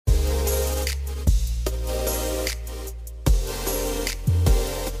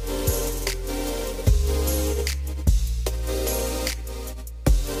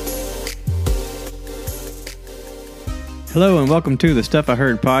Hello and welcome to the Stuff I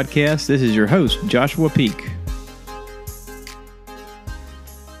Heard podcast. This is your host, Joshua Peak.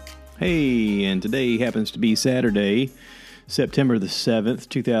 Hey, and today happens to be Saturday, September the 7th,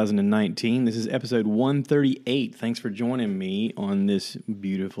 2019. This is episode 138. Thanks for joining me on this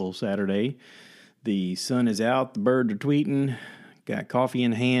beautiful Saturday. The sun is out, the birds are tweeting, got coffee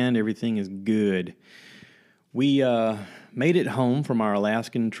in hand, everything is good. We made it home from our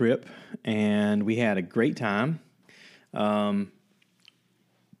Alaskan trip, and we had a great time.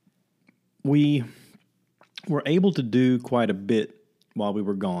 We were able to do quite a bit while we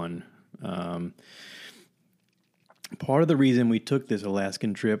were gone. Part of the reason we took this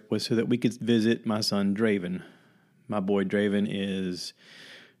Alaskan trip was so that we could visit my son Draven. My boy Draven is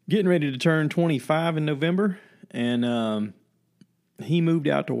getting ready to turn 25 in November, and he moved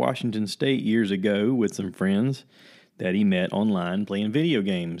out to Washington State years ago with some friends that he met online playing video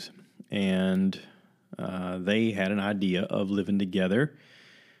games, and they had an idea of living together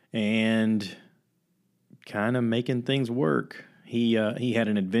and kind of making things work. He had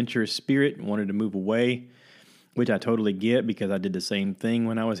an adventurous spirit and wanted to move away, which I totally get because I did the same thing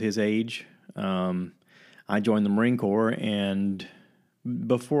when I was his age. I joined the Marine Corps, and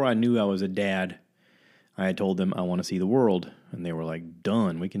before I knew I was a dad, I had told them I want to see the world, and they were like,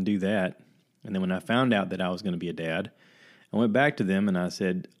 done, we can do that. And then when I found out that I was going to be a dad, I went back to them and I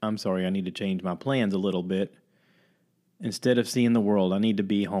said, I'm sorry, I need to change my plans a little bit. Instead of seeing the world, I need to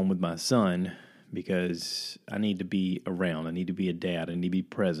be home with my son because I need to be around. I need to be a dad. I need to be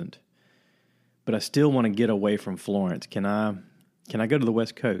present. But I still want to get away from Florence. Can I go to the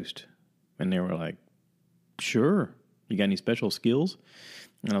West Coast? And they were like, sure. You got any special skills?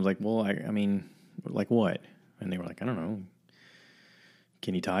 And I was like, well, I mean, like what? And they were like, I don't know.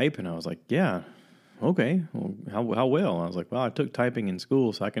 Can you type? And I was like, yeah. Okay, well, how well? And I was like, well, I took typing in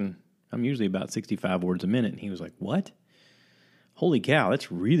school, so I'm usually about 65 words a minute. And he was like, what? Holy cow,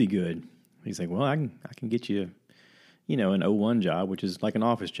 that's really good. He's like, well, I can get you, an O1 job, which is like an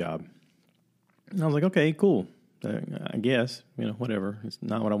office job. And I was like, okay, cool. I guess, whatever. It's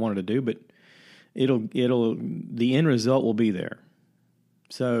not what I wanted to do, but the end result will be there.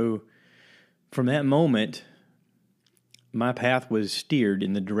 So from that moment, my path was steered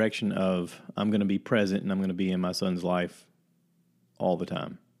in the direction of I'm going to be present and I'm going to be in my son's life all the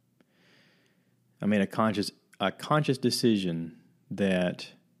time. I made a conscious decision that,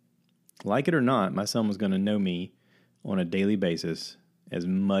 like it or not, my son was going to know me on a daily basis as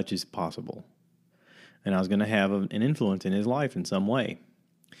much as possible. And I was going to have an influence in his life in some way.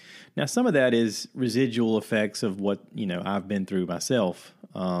 Now, some of that is residual effects of what, I've been through myself.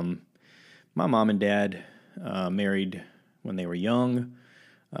 My mom and dad married when they were young.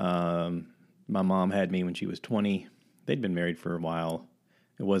 My mom had me when she was 20. They'd been married for a while.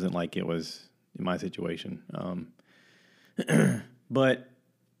 It wasn't like it was in my situation. But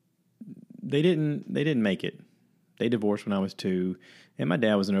they didn't make it. They divorced when I was 2, and my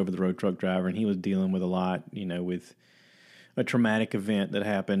dad was an over-the-road truck driver, and he was dealing with a lot, with a traumatic event that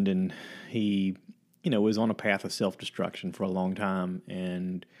happened, and he, was on a path of self-destruction for a long time,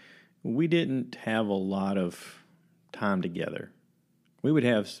 and we didn't have a lot of time together. We would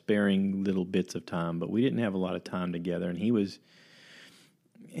have sparing little bits of time, but we didn't have a lot of time together, and he was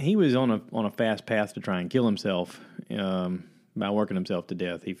on a fast path to try and kill himself by working himself to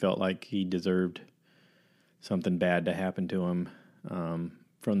death. He felt like he deserved something bad to happen to him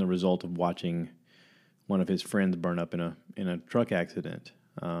from the result of watching one of his friends burn up in a truck accident.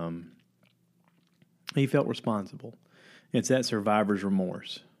 He felt responsible. It's that survivor's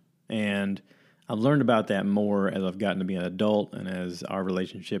remorse. And I've learned about that more as I've gotten to be an adult and as our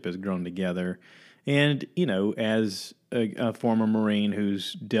relationship has grown together. And, as a former Marine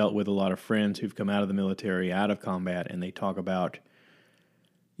who's dealt with a lot of friends who've come out of the military, out of combat, and they talk about,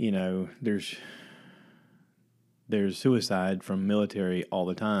 there's suicide from military all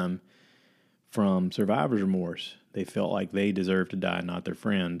the time from survivor's remorse. They felt like they deserved to die, not their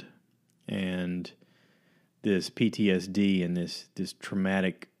friend. And this PTSD and this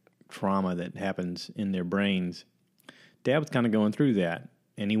traumatic trauma that happens in their brains. Dad was kind of going through that,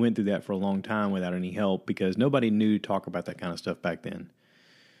 and he went through that for a long time without any help because nobody knew to talk about that kind of stuff back then.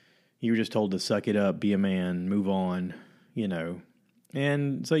 You were just told to suck it up, be a man, move on,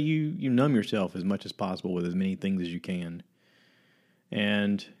 And so you numb yourself as much as possible with as many things as you can.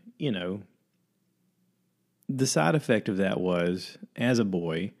 And, the side effect of that was, as a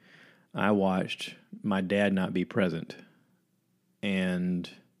boy, I watched my dad not be present. And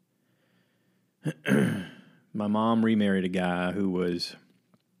my mom remarried a guy who was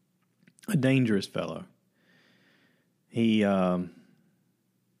a dangerous fellow. But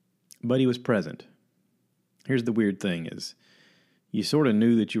he was present. here's the weird thing is you sort of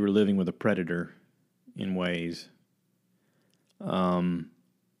knew that you were living with a predator in ways.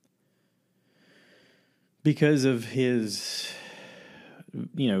 Because of his,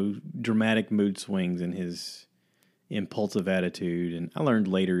 dramatic mood swings and his impulsive attitude. And I learned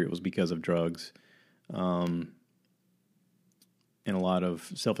later it was because of drugs, and a lot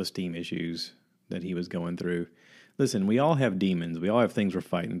of self-esteem issues that he was going through. Listen, we all have demons. We all have things we're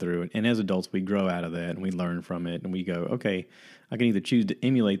fighting through. And as adults, we grow out of that and we learn from it. And we go, okay, I can either choose to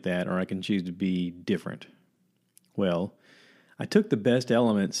emulate that or I can choose to be different. Well, I took the best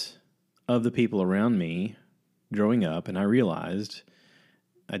elements of the people around me growing up, and I realized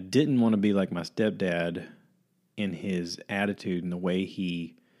I didn't want to be like my stepdad in his attitude and the way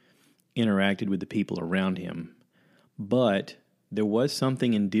he interacted with the people around him. But there was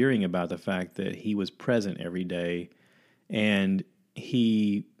something endearing about the fact that he was present every day, and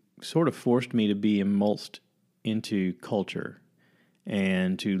he sort of forced me to be emulsed into culture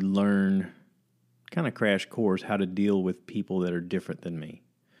and to learn, kind of crash course, how to deal with people that are different than me.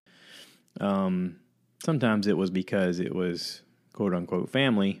 Sometimes it was because it was quote unquote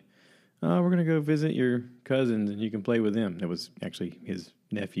family. We're going to go visit your cousins and you can play with them. It was actually his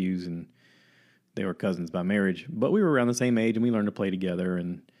nephews and they were cousins by marriage, but we were around the same age and we learned to play together.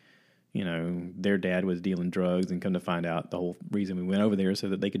 And, their dad was dealing drugs, and come to find out the whole reason we went over there is so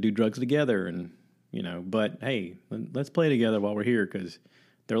that they could do drugs together. And, but hey, let's play together while we're here because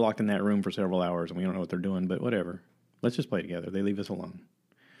they're locked in that room for several hours and we don't know what they're doing, but whatever. Let's just play together. They leave us alone.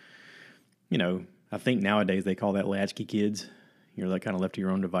 I think nowadays they call that latchkey kids. You're like kind of left to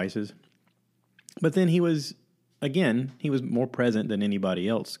your own devices. But then he was more present than anybody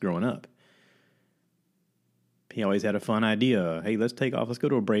else growing up. He always had a fun idea. Hey, let's take off. Let's go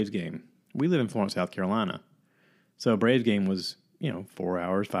to a Braves game. We live in Florence, South Carolina. So a Braves game was, 4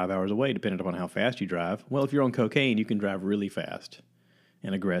 hours, 5 hours away, depending upon how fast you drive. Well, if you're on cocaine, you can drive really fast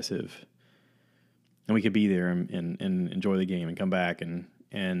and aggressive. And we could be there and enjoy the game and come back. And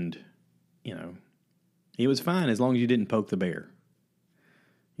it was fine as long as you didn't poke the bear.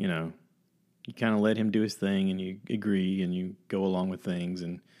 You kind of let him do his thing and you agree and you go along with things.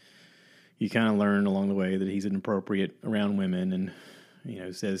 And you kind of learn along the way that he's inappropriate around women and,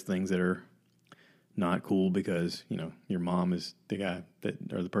 says things that are not cool because, your mom is the guy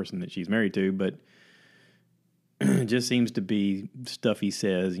or the person that she's married to. But it just seems to be stuff he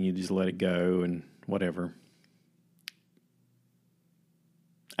says and you just let it go and whatever.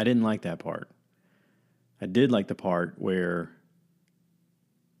 I didn't like that part. I did like the part where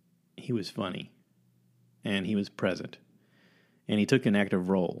he was funny and he was present and he took an active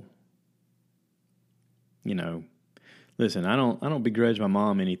role. Listen, I don't begrudge my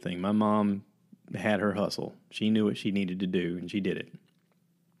mom anything. My mom had her hustle. She knew what she needed to do and she did it.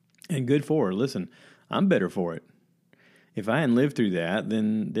 And good for her. Listen, I'm better for it. If I hadn't lived through that,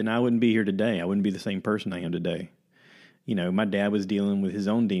 then I wouldn't be here today. I wouldn't be the same person I am today. My dad was dealing with his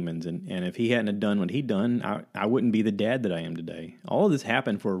own demons, and if he hadn't have done what he'd done, I wouldn't be the dad that I am today. All of this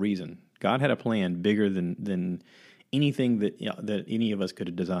happened for a reason. God had a plan bigger than anything that any of us could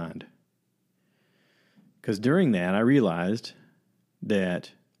have designed. Because during that, I realized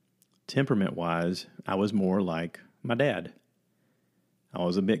that temperament-wise, I was more like my dad. I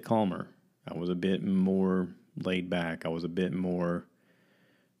was a bit calmer. I was a bit more laid back. I was a bit more,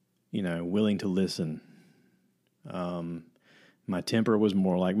 willing to listen. My temper was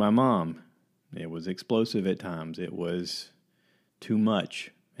more like my mom. It was explosive at times. It was too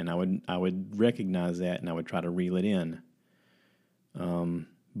much, and I would recognize that, and I would try to reel it in.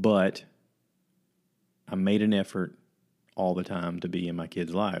 But I made an effort all the time to be in my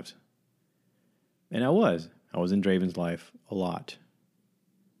kids' lives, and I was in Draven's life a lot.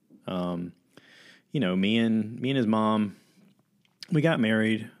 Me and his mom, we got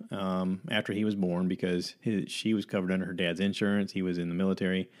married after he was born because she was covered under her dad's insurance. He was in the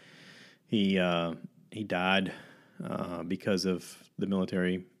military. He died because of the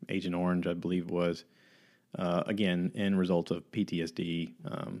military, Agent Orange, I believe it was. Again, in result of PTSD,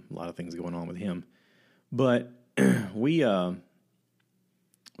 a lot of things going on with him. But we got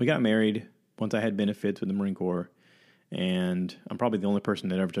married once I had benefits with the Marine Corps. And I'm probably the only person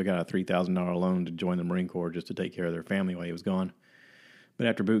that ever took out a $3,000 loan to join the Marine Corps just to take care of their family while he was gone. But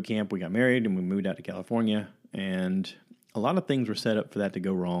after boot camp, we got married and we moved out to California. And a lot of things were set up for that to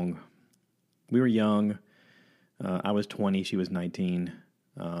go wrong. We were young. I was 20. She was 19.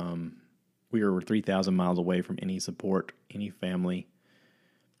 We were 3,000 miles away from any support, any family.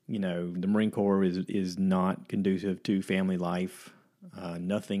 The Marine Corps is not conducive to family life.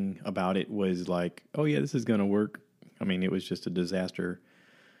 Nothing about it was like, oh, yeah, this is going to work. I mean, it was just a disaster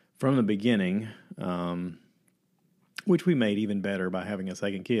from the beginning. which we made even better by having a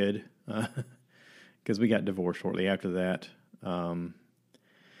second kid, because we got divorced shortly after that.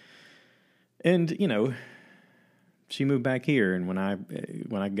 And, you know, she moved back here, and when I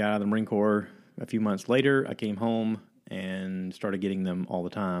got out of the Marine Corps a few months later, I came home and started getting them all the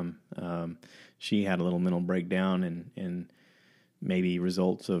time. She had a little mental breakdown and maybe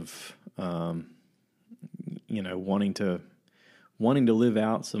results of, you know, wanting to live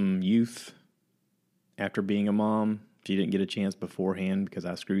out some youth after being a mom. She didn't get a chance beforehand because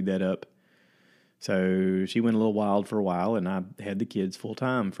I screwed that up. So she went a little wild for a while, and I had the kids full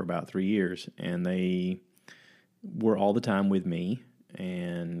time for about 3 years, and they were all the time with me,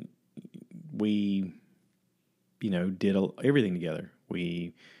 and we, you know, did everything together.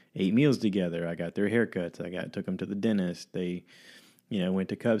 We ate meals together. I got their haircuts. Took them to the dentist. They, you know, went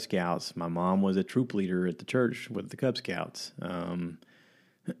to Cub Scouts. My mom was a troop leader at the church with the Cub Scouts.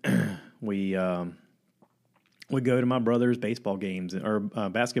 We would go to my brother's baseball games or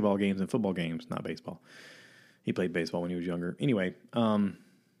basketball games and football games, not baseball. He played baseball when he was younger. Anyway,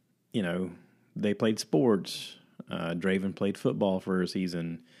 you know, they played sports. Draven played football for a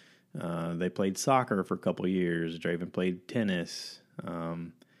season. They played soccer for a couple of years. Draven played tennis.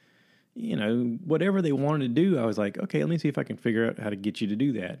 You know, whatever they wanted to do, I was like, okay, let me see if I can figure out how to get you to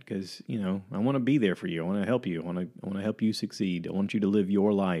do that. Because, you know, I want to be there for you. I want to help you. I want to help you succeed. I want you to live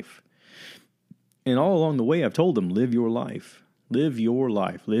your life. And all along the way, I've told them, live your life. Live your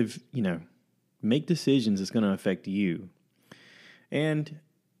life. Live, you know, make decisions that's going to affect you. And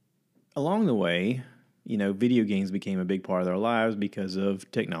along the way, you know, video games became a big part of their lives because of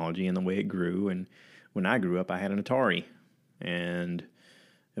technology and the way it grew. And when I grew up, I had an Atari. And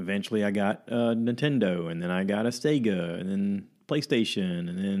eventually I got a Nintendo, and then I got a Sega, and then PlayStation,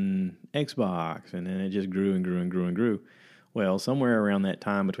 and then Xbox. And then it just grew and grew and grew and grew. Well, somewhere around that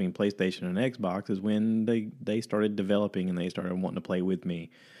time between PlayStation and Xbox is when they started developing, and they started wanting to play with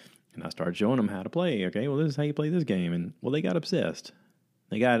me. And I started showing them how to play. Okay, well, this is how you play this game. And, well, they got obsessed.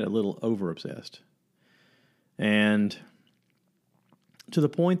 They got a little over-obsessed. And to the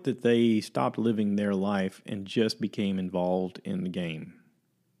point that they stopped living their life and just became involved in the game.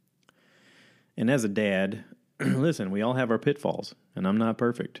 And as a dad, listen, we all have our pitfalls, and I'm not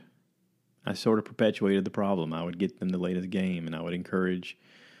perfect. I sort of perpetuated the problem. I would get them the latest game, and I would encourage,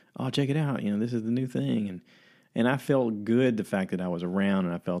 oh, check it out. You know, this is the new thing. And I felt good the fact that I was around,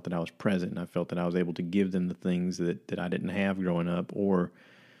 and I felt that I was present, and I felt that I was able to give them the things that I didn't have growing up or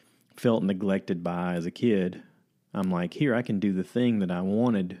felt neglected by as a kid. I'm like, here, I can do the thing that I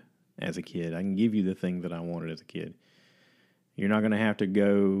wanted as a kid. I can give you the thing that I wanted as a kid. You're not going to have to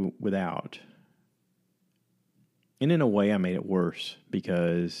go without. And in a way, I made it worse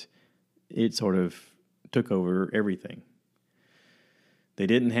because it sort of took over everything. They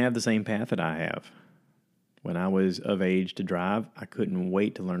didn't have the same path that I have. When I was of age to drive, I couldn't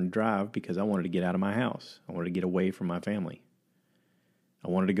wait to learn to drive because I wanted to get out of my house. I wanted to get away from my family. I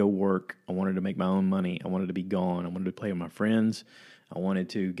wanted to go work. I wanted to make my own money. I wanted to be gone. I wanted to play with my friends. I wanted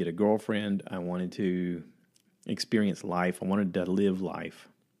to get a girlfriend. I wanted to experience life. I wanted to live life.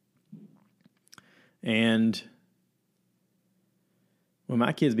 And when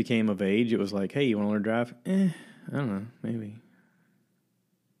my kids became of age, it was like, hey, you want to learn to drive? I don't know, maybe.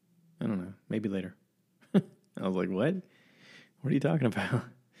 I don't know, maybe later. I was like, what? What are you talking about?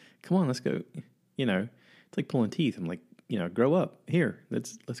 Come on, let's go. You know, it's like pulling teeth. I'm like, you know, grow up. Here,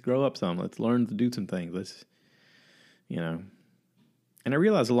 let's grow up some. Let's learn to do some things. Let's, you know. And I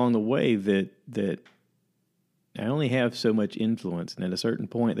realized along the way that I only have so much influence, and at a certain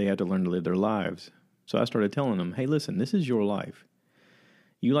point, they have to learn to live their lives. So I started telling them, hey, listen, this is your life.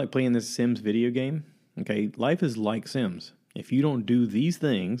 You like playing this Sims video game? Okay, life is like Sims. If you don't do these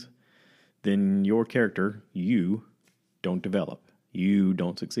things, then your character, you, don't develop. You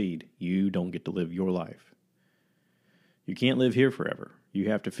don't succeed. You don't get to live your life. You can't live here forever. You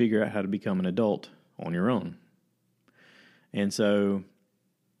have to figure out how to become an adult on your own. And so,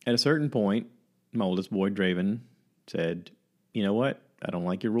 at a certain point, my oldest boy, Draven, said, you know what? I don't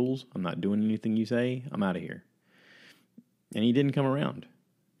like your rules. I'm not doing anything you say. I'm out of here. And he didn't come around.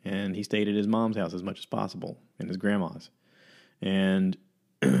 And he stayed at his mom's house as much as possible, and his grandma's. And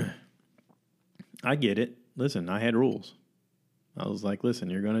I get it. Listen, I had rules. I was like, listen,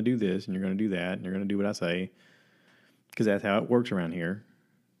 you're going to do this, and you're going to do that, and you're going to do what I say, because that's how it works around here.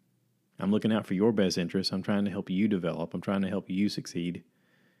 I'm looking out for your best interests. I'm trying to help you develop. I'm trying to help you succeed.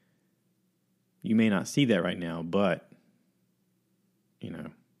 You may not see that right now, but, you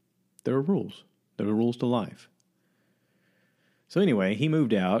know, there are rules. There are rules to life. So anyway, he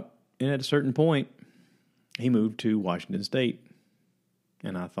moved out, and at a certain point, he moved to Washington State.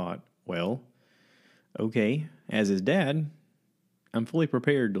 And I thought, well, Okay, as his dad, I'm fully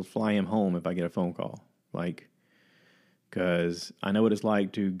prepared to fly him home if I get a phone call. Like, because I know what it's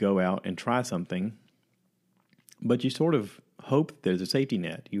like to go out and try something, but you sort of hope that there's a safety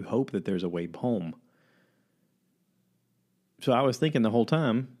net. You hope that there's a way home. So I was thinking the whole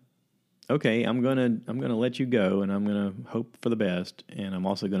time, okay, I'm gonna let you go, and I'm gonna hope for the best, and I'm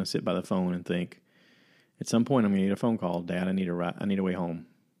also gonna sit by the phone and think, at some point I'm gonna get a phone call, Dad, I need a way home,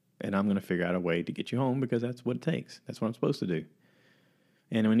 and I'm gonna figure out a way to get you home because that's what it takes. That's what I'm supposed to do.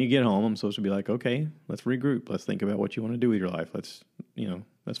 And when you get home, I'm supposed to be like, okay, let's regroup. Let's think about what you want to do with your life. Let's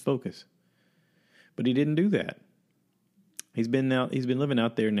focus. But he didn't do that. He's been living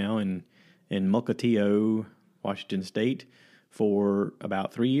out there now in Mukilteo, Washington State, for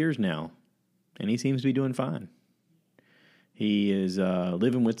about 3 years now, and he seems to be doing fine. He is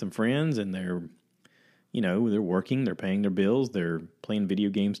living with some friends, and they're working, they're paying their bills, they're playing video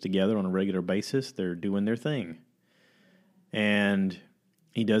games together on a regular basis, they're doing their thing. And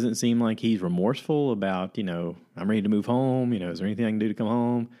he doesn't seem like he's remorseful about, I'm ready to move home, is there anything I can do to come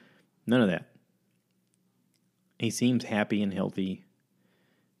home? None of that. He seems happy and healthy,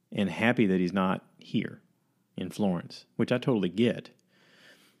 and happy that he's not here in Florence, which I totally get.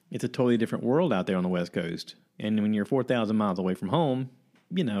 It's a totally different world out there on the West Coast. And when you're 4,000 miles away from home,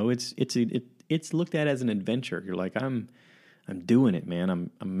 it's looked at as an adventure. You're like, I'm doing it, man.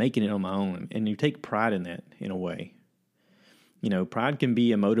 I'm making it on my own. And you take pride in that in a way. Pride can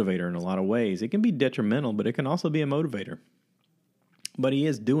be a motivator in a lot of ways. It can be detrimental, but it can also be a motivator. But he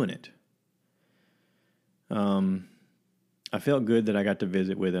is doing it. I felt good that I got to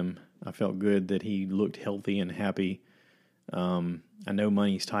visit with him. I felt good that he looked healthy and happy. I know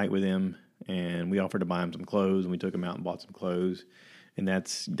money's tight with him, and we offered to buy him some clothes, and we took him out and bought some clothes. And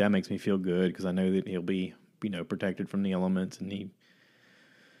that makes me feel good because I know that he'll be, protected from the elements, and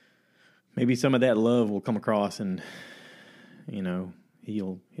maybe some of that love will come across, and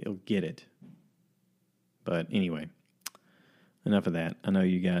he'll get it. But anyway, enough of that. I know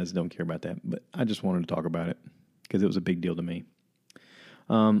you guys don't care about that, but I just wanted to talk about it because it was a big deal to me.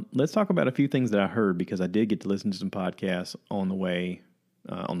 Let's talk about a few things that I heard because I did get to listen to some podcasts on the way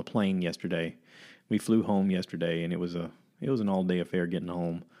on the plane yesterday. We flew home yesterday, and it was an all-day affair getting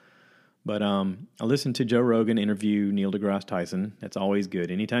home. But I listened to Joe Rogan interview Neil deGrasse Tyson. That's always good.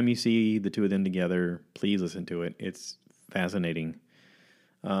 Anytime you see the two of them together, please listen to it. It's fascinating.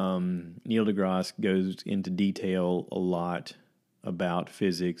 Neil deGrasse goes into detail a lot about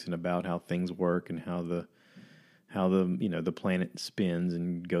physics and about how things work and how the the planet spins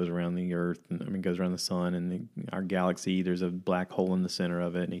and goes around the Earth, goes around the sun and our galaxy. There's a black hole in the center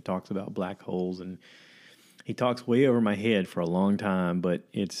of it, and he talks about black holes, and he talks way over my head for a long time. But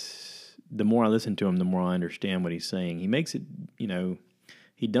the more I listen to him, the more I understand what he's saying. He makes it,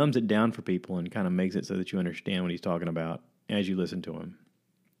 he dumbs it down for people and kind of makes it so that you understand what he's talking about as you listen to him.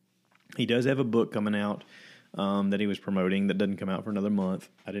 He does have a book coming out that he was promoting that doesn't come out for another month.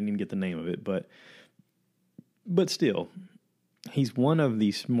 I didn't even get the name of it, but still, he's one of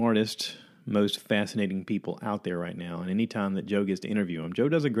the smartest, most fascinating people out there right now. And anytime that Joe gets to interview him, Joe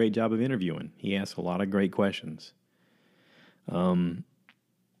does a great job of interviewing. He asks a lot of great questions. I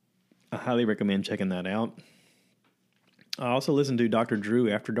highly recommend checking that out. I also listened to Dr. Drew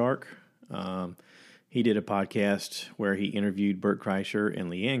After Dark. He did a podcast where he interviewed Bert Kreischer and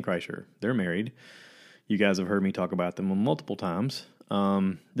Leanne Kreischer. They're married. You guys have heard me talk about them multiple times.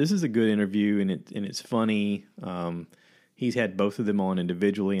 This is a good interview, and it's funny. He's had both of them on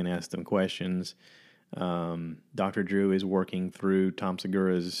individually and asked them questions. Dr. Drew is working through Tom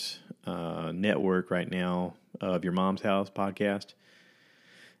Segura's network right now of Your Mom's House podcast.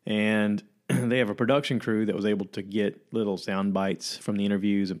 And they have a production crew that was able to get little sound bites from the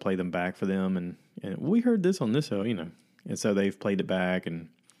interviews and play them back for them. And we heard this on this show, And so they've played it back, and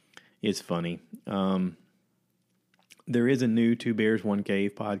it's funny. There is a new Two Bears, One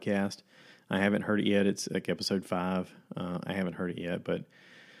Cave podcast. I haven't heard it yet. It's like episode 5. I haven't heard it yet, but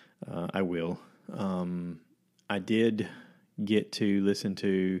I will. I did get to listen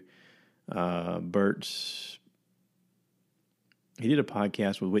to Bert's. He did a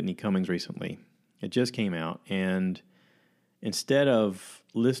podcast with Whitney Cummings recently. It just came out, and instead of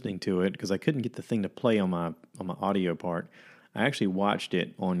listening to it, because I couldn't get the thing to play on my audio part, I actually watched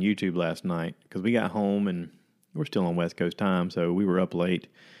it on YouTube last night because we got home and we're still on West Coast time, so we were up late,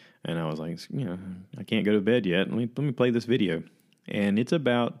 and I was like, I can't go to bed yet. Let me play this video, and it's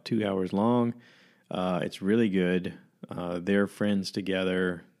about 2 hours long. It's really good. They're friends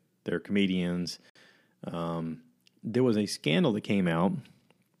together. They're comedians. There was a scandal that came out,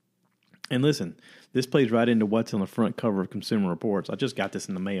 and listen, this plays right into what's on the front cover of Consumer Reports. I just got this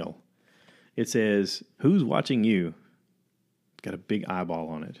in the mail, It says, "Who's watching you?" It's got a big eyeball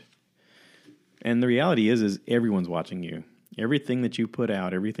on it. And the reality is everyone's watching you. Everything that you put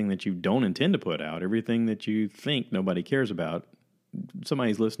out, everything that you don't intend to put out, everything that you think nobody cares about,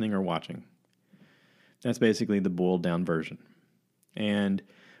 somebody's listening or watching. That's basically the boiled down version. And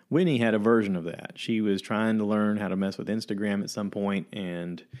Whitney had a version of that. She was trying to learn how to mess with Instagram at some point,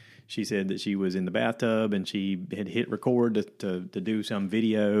 and she said that she was in the bathtub and she had hit record to do some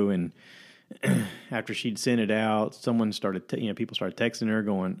video, and after she'd sent it out, someone started, people started texting her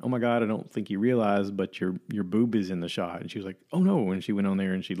going, "Oh my God, I don't think you realize, but your boob is in the shot." And she was like, "Oh no." And she went on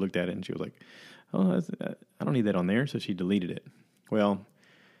there and she looked at it and she was like, "Oh, I don't need that on there." So she deleted it. Well,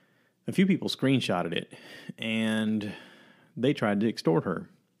 a few people screenshotted it and they tried to extort her.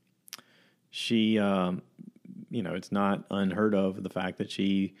 She, it's not unheard of the fact that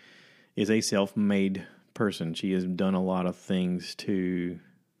she is a self-made person. She has done a lot of things to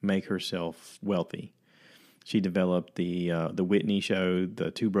make herself wealthy. She developed the Whitney show, the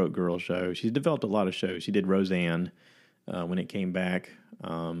Two Broke Girls show. She's developed a lot of shows. She did Roseanne when it came back.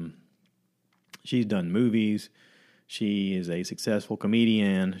 She's done movies. She is a successful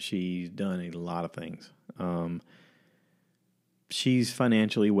comedian. She's done a lot of things. She's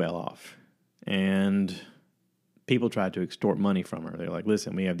financially well off. And people tried to extort money from her. They're like,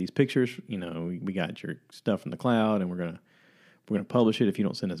 "Listen, we have these pictures. We got your stuff in the cloud, and we're gonna publish it if you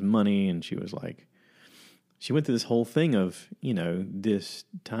don't send us money." And she was like, she went through this whole thing of, this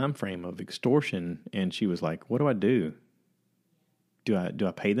time frame of extortion. And she was like, "What do I do? Do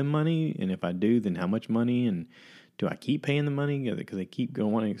I pay them money? And if I do, then how much money? And do I keep paying the money because they keep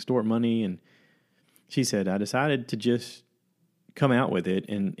going wanting to extort money?" And she said, "I decided to just come out with it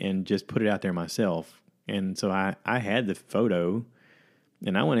and just put it out there myself." And so I had the photo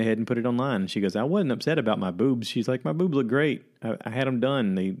and I went ahead and put it online. And she goes, "I wasn't upset about my boobs." She's like, "My boobs look great. I had them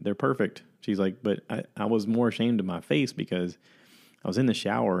done. They're perfect." She's like, "But I was more ashamed of my face because I was in the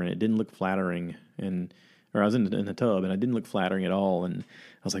shower and it didn't look flattering. Or I was in the tub and I didn't look flattering at all. And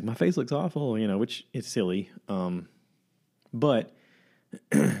I was like, my face looks awful, which is silly. But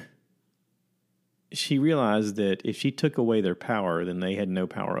she realized that if she took away their power, then they had no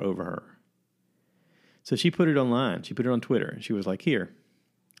power over her. So she put it online. She put it on Twitter. And she was like, "Here,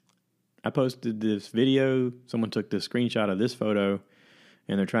 I posted this video. Someone took this screenshot of this photo,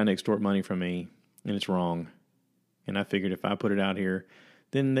 and they're trying to extort money from me, and it's wrong. And I figured if I put it out here,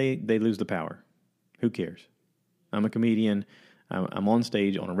 then they lose the power. Who cares? I'm a comedian. I'm on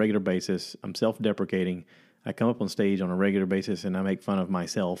stage on a regular basis. I'm self-deprecating. I come up on stage on a regular basis, and I make fun of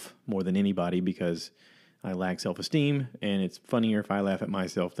myself more than anybody because I lack self-esteem, and it's funnier if I laugh at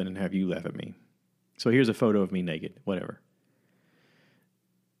myself than have you laugh at me. So here's a photo of me naked, whatever."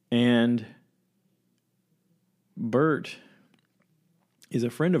 And Bert is a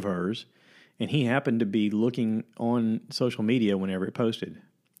friend of hers, and he happened to be looking on social media whenever it posted.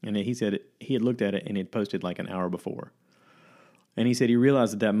 And he said he had looked at it and it posted like an hour before. And he said he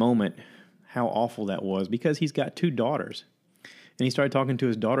realized at that moment how awful that was because he's got 2 daughters. And he started talking to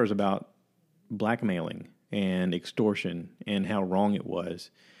his daughters about blackmailing and extortion and how wrong it was.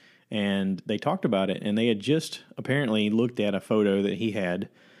 And they talked about it, and they had just apparently looked at a photo that he had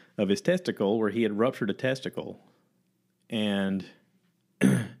of his testicle where he had ruptured a testicle. And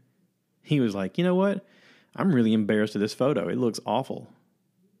he was like, "You know what? I'm really embarrassed of this photo. It looks awful.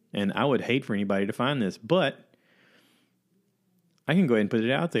 And I would hate for anybody to find this, but I can go ahead and put it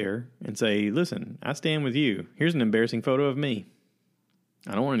out there and say, listen, I stand with you. Here's an embarrassing photo of me.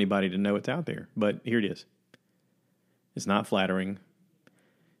 I don't want anybody to know it's out there, but here it is. It's not flattering.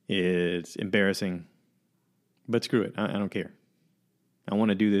 It's embarrassing, but screw it. I don't care. I want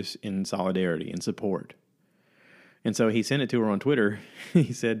to do this in solidarity and support." And so he sent it to her on Twitter.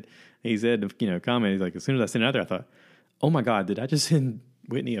 He said, comment. He's like, as soon as I sent it out there, I thought, "Oh my God, did I just send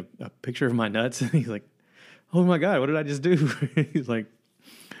Whitney a picture of my nuts?" And he's like, "Oh my God, what did I just do?" He's like,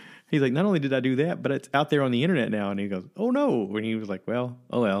 "Not only did I do that, but it's out there on the internet now." And he goes, "Oh no." And he was like, "Well,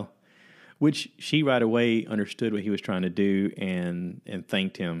 oh well." Which she right away understood what he was trying to do and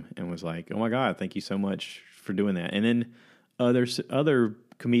thanked him and was like, "Oh my God, thank you so much for doing that." And then other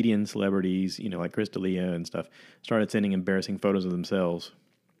comedian celebrities, like Chris D'Elia and stuff, started sending embarrassing photos of themselves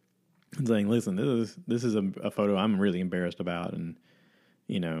and saying, "Listen, this is a photo I'm really embarrassed about, and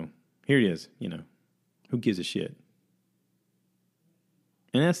here it is. Who gives a shit?"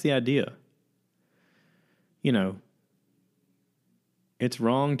 And that's the idea. It's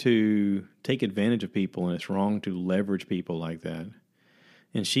wrong to take advantage of people, and it's wrong to leverage people like that.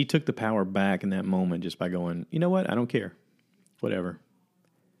 And she took the power back in that moment just by going, "You know what? I don't care. Whatever.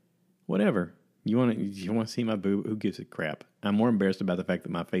 You want to see my boob? Who gives a crap? I'm more embarrassed about the fact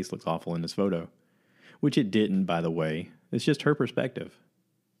that my face looks awful in this photo, which it didn't, by the way. It's just her perspective.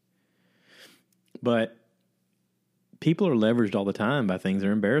 But people are leveraged all the time by things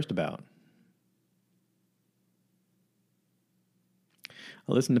they're embarrassed about.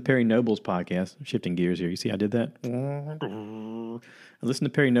 I listened to Perry Noble's podcast. I'm shifting gears here. You see I did that? I listened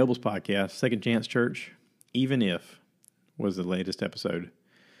to Perry Noble's podcast, Second Chance Church, Even If, was the latest episode.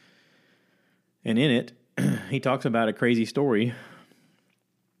 And in it, he talks about a crazy story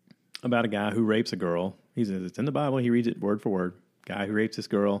about a guy who rapes a girl. He says it's in the Bible. He reads it word for word. Guy who rapes this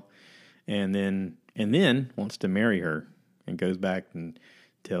girl and then wants to marry her and goes back and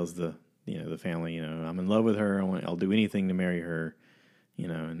tells the family, I'm in love with her. I'll do anything to marry her,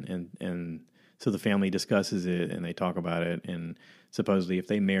 and so the family discusses it and they talk about it. And supposedly if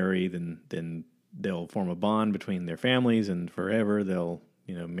they marry, then they'll form a bond between their families and forever they'll,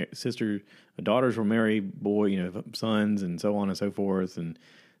 daughters will marry sons and so on and so forth. And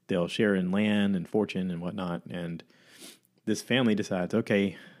they'll share in land and fortune and whatnot. And this family decides,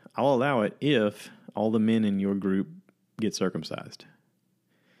 okay, I'll allow it if all the men in your group get circumcised.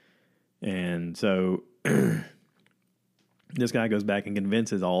 And so this guy goes back and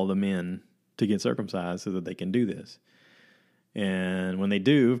convinces all the men to get circumcised so that they can do this. And when they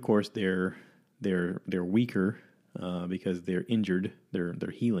do, of course, they're weaker because they're injured.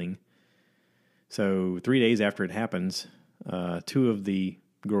 They're healing. So 3 days after it happens, two of the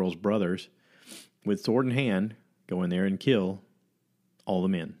girl's brothers, with sword in hand, go in there and kill all the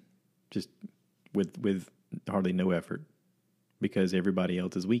men, just with hardly no effort, because everybody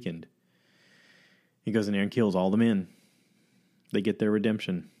else is weakened. He goes in there and kills all the men. They get their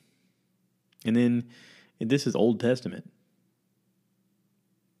redemption. And then, this is Old Testament.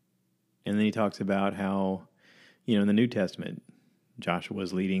 And then he talks about how, in the New Testament, Joshua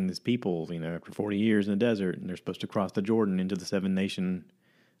is leading his people, after 40 years in the desert, and they're supposed to cross the Jordan into the 7-nation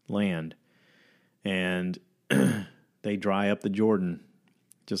land. And they dry up the Jordan,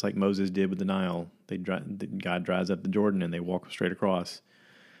 just like Moses did with the Nile. God dries up the Jordan, and they walk straight across.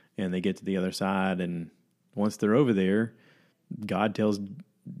 And they get to the other side, and once they're over there, God tells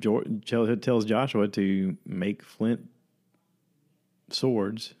Joshua to make flint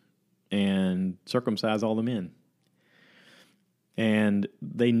swords and circumcise all the men. And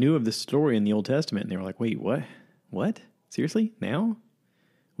they knew of this story in the Old Testament, and they were like, wait, what? What? Seriously? Now?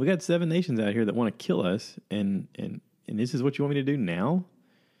 We got 7 nations out here that want to kill us, and this is what you want me to do now?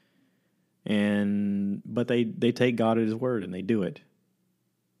 But they take God at his word, and they do it.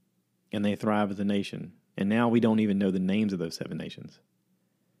 And they thrive as a nation. And now we don't even know the names of those 7 nations.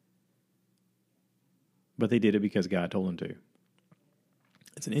 But they did it because God told them to.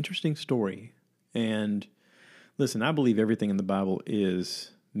 It's an interesting story. And listen, I believe everything in the Bible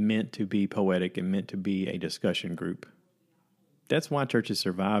is meant to be poetic and meant to be a discussion group. That's why churches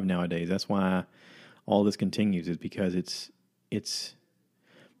survive nowadays. That's why all this continues, is because it's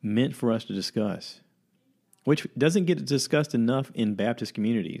meant for us to discuss, which doesn't get discussed enough in Baptist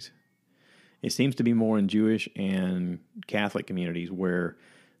communities. It seems to be more in Jewish and Catholic communities where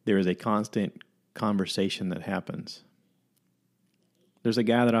there is a constant conversation that happens. There's a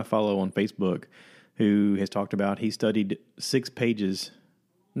guy that I follow on Facebook who has talked about he studied 6 paragraphs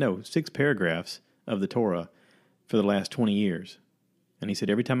of the Torah for the last 20 years. And he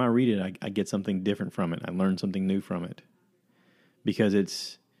said, every time I read it, I get something different from it. I learn something new from it. Because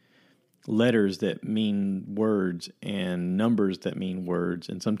it's letters that mean words and numbers that mean words,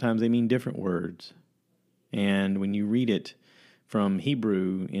 and sometimes they mean different words. And when you read it from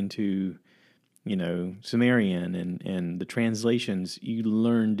Hebrew into, Sumerian and the translations, you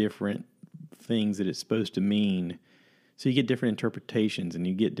learn different things that it's supposed to mean. So you get different interpretations and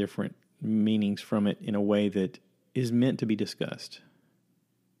you get different meanings from it in a way that is meant to be discussed.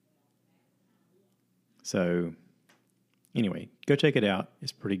 So anyway, go check it out.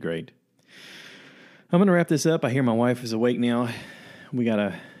 It's pretty great. I'm going to wrap this up. I hear my wife is awake now. We got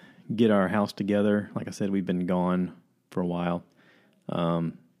to get our house together. Like I said, we've been gone for a while.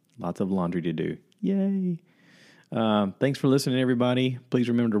 Lots of laundry to do. Yay. Thanks for listening, everybody. Please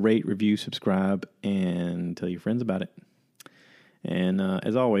remember to rate, review, subscribe, and tell your friends about it. And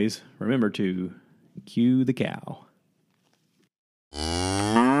as always, remember to cue the cow.